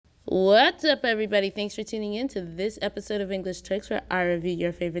What's up, everybody? Thanks for tuning in to this episode of English Tricks, where I review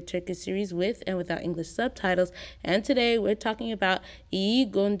your favorite Turkish series with and without English subtitles. And today we're talking about Iyi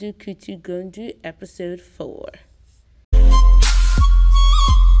Gunde Kotu Gunde, episode 4.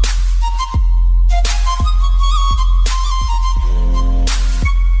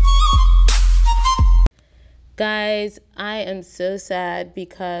 Guys, I am so sad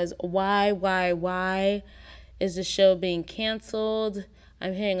because why is the show being canceled?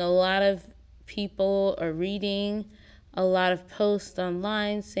 I'm hearing a lot of people are reading a lot of posts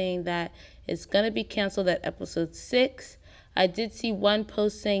online saying that it's going to be canceled at episode 6. I did see one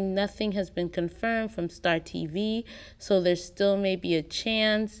post saying nothing has been confirmed from Star TV, so there still may be a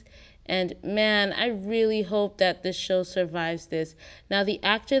chance. And man, I really hope that this show survives this. Now, the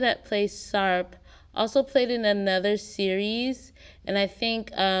actor that plays Sarp also played in another series, and I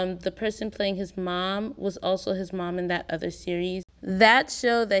think the person playing his mom was also his mom in that other series. That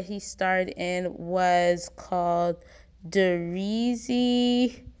show that he starred in was called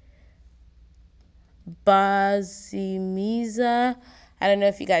Derizi Bazimiza. I don't know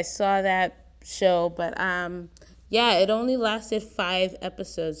if you guys saw that show, but yeah, it only lasted 5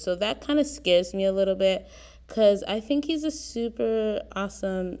 episodes, so that kind of scares me a little bit because I think he's a super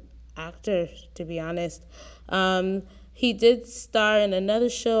awesome actor, to be honest. He did star in another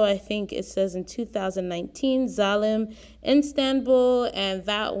show, I think it says in 2019, Zalim Istanbul, and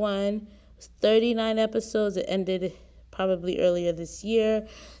that one was 39 episodes. It ended probably earlier this year.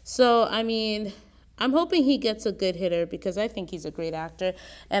 So, I mean, I'm hoping he gets a good hitter because I think he's a great actor.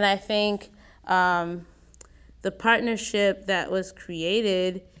 And I think the partnership that was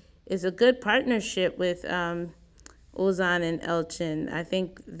created is a good partnership with Ozan and Elchin. I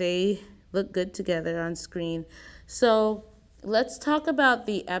think they look good together on screen. So let's talk about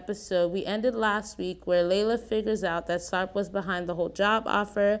the episode. We ended last week where Layla figures out that Sarp was behind the whole job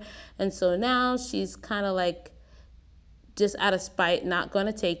offer. And so now she's kind of like just out of spite, not going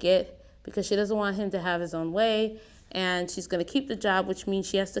to take it because she doesn't want him to have his own way. And she's going to keep the job, which means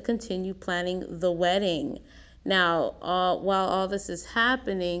she has to continue planning the wedding. Now, while all this is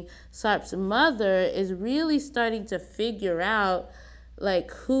happening, Sarp's mother is really starting to figure out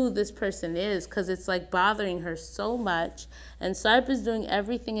like who this person is because it's like bothering her so much. And Sarp is doing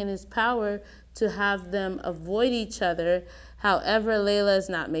everything in his power to have them avoid each other. However, Layla is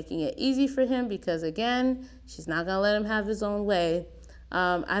not making it easy for him because, again, she's not going to let him have his own way.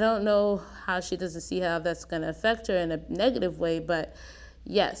 I don't know how she doesn't see how that's going to affect her in a negative way, but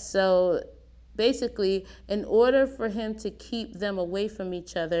yes. So basically, in order for him to keep them away from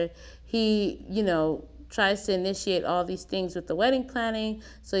each other, he, tries to initiate all these things with the wedding planning.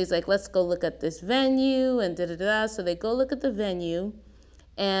 So he's like, let's go look at this venue and da-da-da. So they go look at the venue.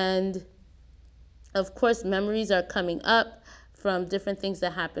 And, of course, memories are coming up from different things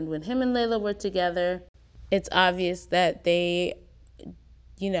that happened when him and Layla were together. It's obvious that they,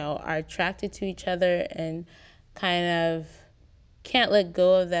 are attracted to each other and kind of can't let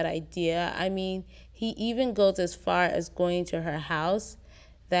go of that idea. I mean, he even goes as far as going to her house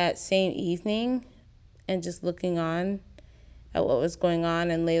that same evening and just looking on at what was going on,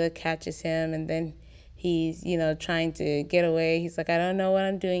 and Layla catches him, and then he's, trying to get away. He's like, I don't know what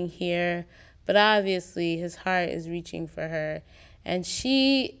I'm doing here, but obviously his heart is reaching for her, and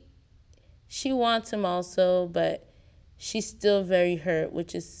she wants him also, but she's still very hurt,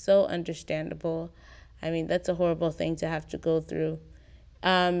 which is so understandable. I mean, that's a horrible thing to have to go through.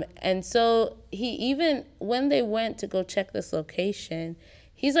 And so he even, when they went to go check this location,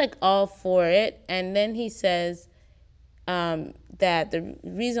 he's like all for it. And then he says that the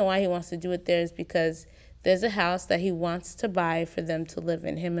reason why he wants to do it there is because there's a house that he wants to buy for them to live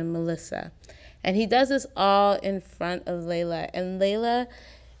in, him and Melissa. And he does this all in front of Layla. And Layla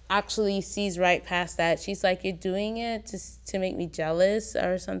actually sees right past that. She's like, you're doing it to make me jealous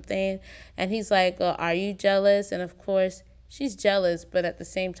or something. And he's like, well, are you jealous? And of course, she's jealous, but at the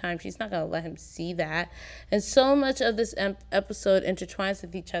same time, she's not going to let him see that. And so much of this episode intertwines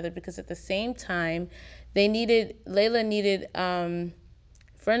with each other because at the same time, Layla needed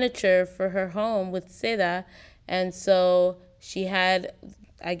furniture for her home with Seda. And so she had,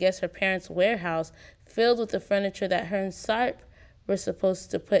 I guess, her parents' warehouse filled with the furniture that her and Sarp were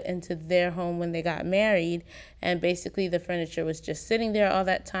supposed to put into their home when they got married. And basically the furniture was just sitting there all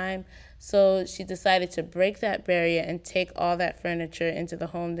that time. So she decided to break that barrier and take all that furniture into the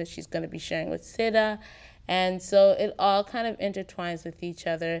home that she's going to be sharing with Seda. And so it all kind of intertwines with each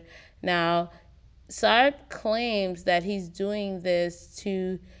other. Now, Sarp claims that he's doing this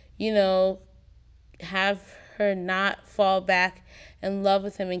to, have her not fall back in love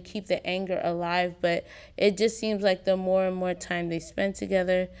with him and keep the anger alive. But it just seems like the more and more time they spend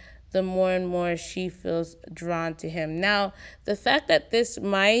together, the more and more she feels drawn to him. Now, the fact that this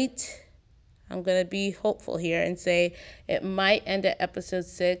might, I'm going to be hopeful here and say it might end at episode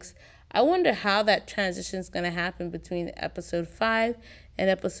 6. I wonder how that transition is going to happen between episode 5 and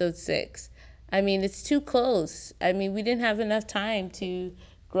episode 6. I mean, it's too close. I mean, we didn't have enough time to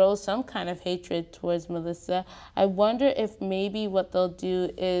grow some kind of hatred towards Melissa. I wonder if maybe what they'll do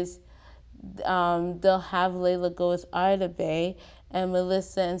is they'll have Layla go with Arda Bay, and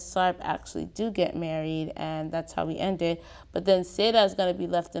Melissa and Sarp actually do get married, and that's how we end it. But then Seda is going to be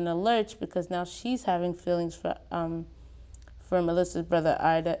left in a lurch because now she's having feelings for Melissa's brother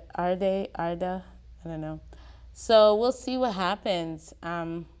Arda. I don't know. So we'll see what happens.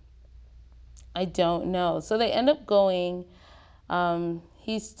 I don't know. So they end up going.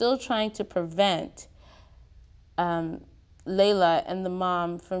 He's still trying to prevent Layla and the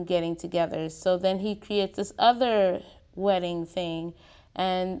mom from getting together. So then he creates this other wedding thing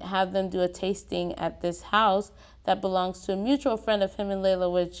and have them do a tasting at this house that belongs to a mutual friend of him and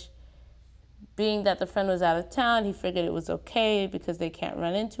Layla, which, being that the friend was out of town, he figured it was okay because they can't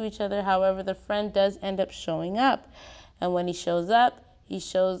run into each other. However, the friend does end up showing up. And when he shows up, he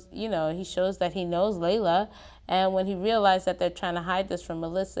shows that he knows Layla. And when he realized that they're trying to hide this from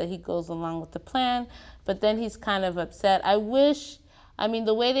Melissa, he goes along with the plan. But then he's kind of upset. I mean,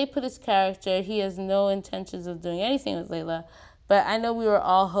 the way they put his character, he has no intentions of doing anything with Layla. But I know we were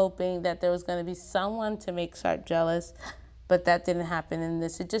all hoping that there was going to be someone to make Sarp jealous. But that didn't happen in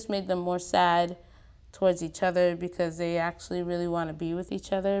this. It just made them more sad towards each other because they actually really want to be with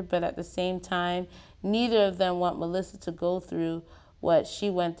each other. But at the same time, neither of them want Melissa to go through what she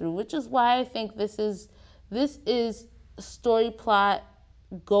went through, which is why I think this is story plot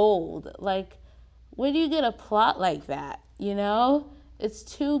gold. Like, where do you get a plot like that? You know, it's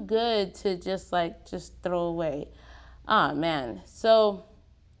too good to just throw away. Ah, man. So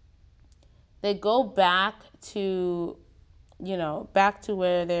they go back to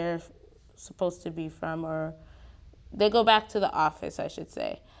where they're supposed to be from, or they go back to the office, I should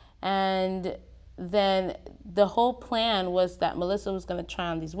say. And then the whole plan was that Melissa was going to try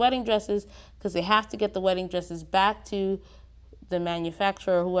on these wedding dresses because they have to get the wedding dresses back to the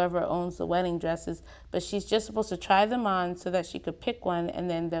manufacturer, whoever owns the wedding dresses. But she's just supposed to try them on so that she could pick one, and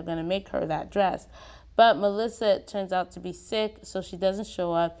then they're going to make her that dress. But Melissa turns out to be sick, so she doesn't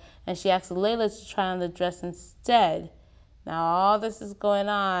show up, and she asks Layla to try on the dress instead. Now all this is going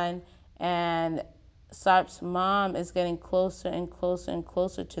on, and Sarp's mom is getting closer and closer and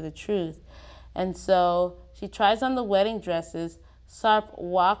closer to the truth. And so she tries on the wedding dresses. Sarp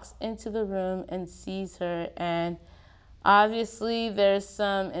walks into the room and sees her, and obviously there's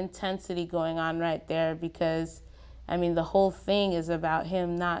some intensity going on right there because, I mean, the whole thing is about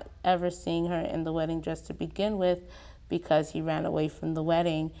him not ever seeing her in the wedding dress to begin with because he ran away from the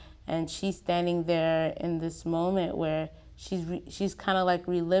wedding. And she's standing there in this moment where she's kind of like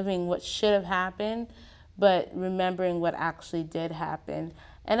reliving what should have happened, but remembering what actually did happen.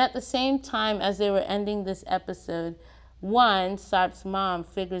 And at the same time, as they were ending this episode, Sarp's mom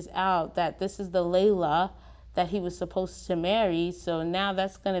figures out that this is the Layla that he was supposed to marry, so now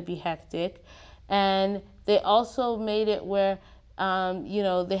that's going to be hectic. And they also made it where, they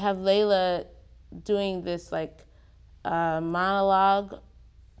have Layla doing this monologue,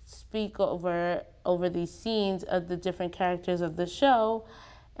 speak over these scenes of the different characters of the show.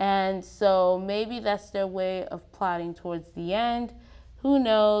 And so maybe that's their way of plotting towards the end. Who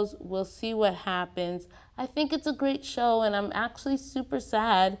knows? We'll see what happens. I think it's a great show, and I'm actually super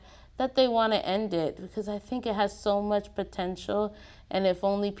sad that they want to end it because I think it has so much potential, and if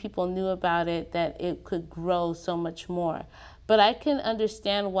only people knew about it, that it could grow so much more. But I can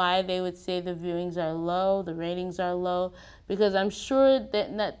understand why they would say the viewings are low, the ratings are low, because I'm sure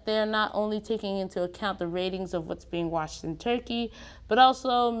that they're not only taking into account the ratings of what's being watched in Turkey, but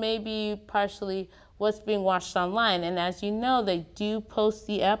also maybe partially what's being watched online. And as you know, they do post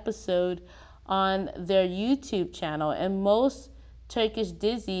the episode on their YouTube channel, and most Turkish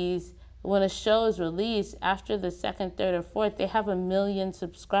dizzies, when a show is released, after the second, third, or fourth, they have 1 million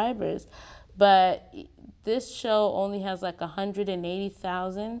subscribers. But this show only has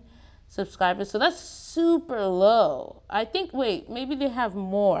 180,000 subscribers, so that's super low. I think, maybe they have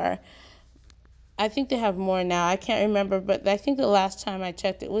more. I think they have more now. I can't remember, but I think the last time I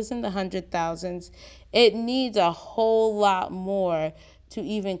checked, it was in the 100,000s. It needs a whole lot more to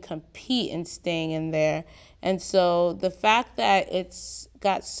even compete in staying in there. And so the fact that it's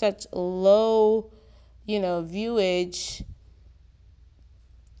got such low, viewage,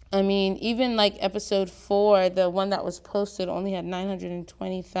 I mean, even episode 4, the one that was posted, only had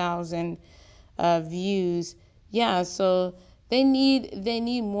 920,000 views. Yeah, so they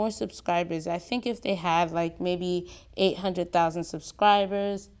need more subscribers. I think if they had like maybe 800,000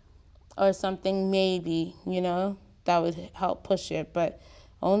 subscribers or something, maybe, that would help push it. But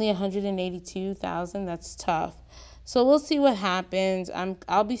only 182,000, that's tough. So we'll see what happens.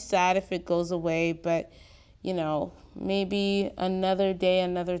 I'll be sad if it goes away, but maybe another day,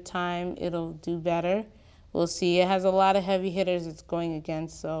 another time, it'll do better. We'll see. It has a lot of heavy hitters it's going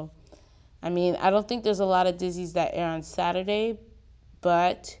against. So, I mean, I don't think there's a lot of Dizzies that air on Saturday,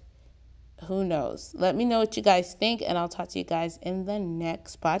 but who knows? Let me know what you guys think, and I'll talk to you guys in the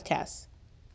next podcast.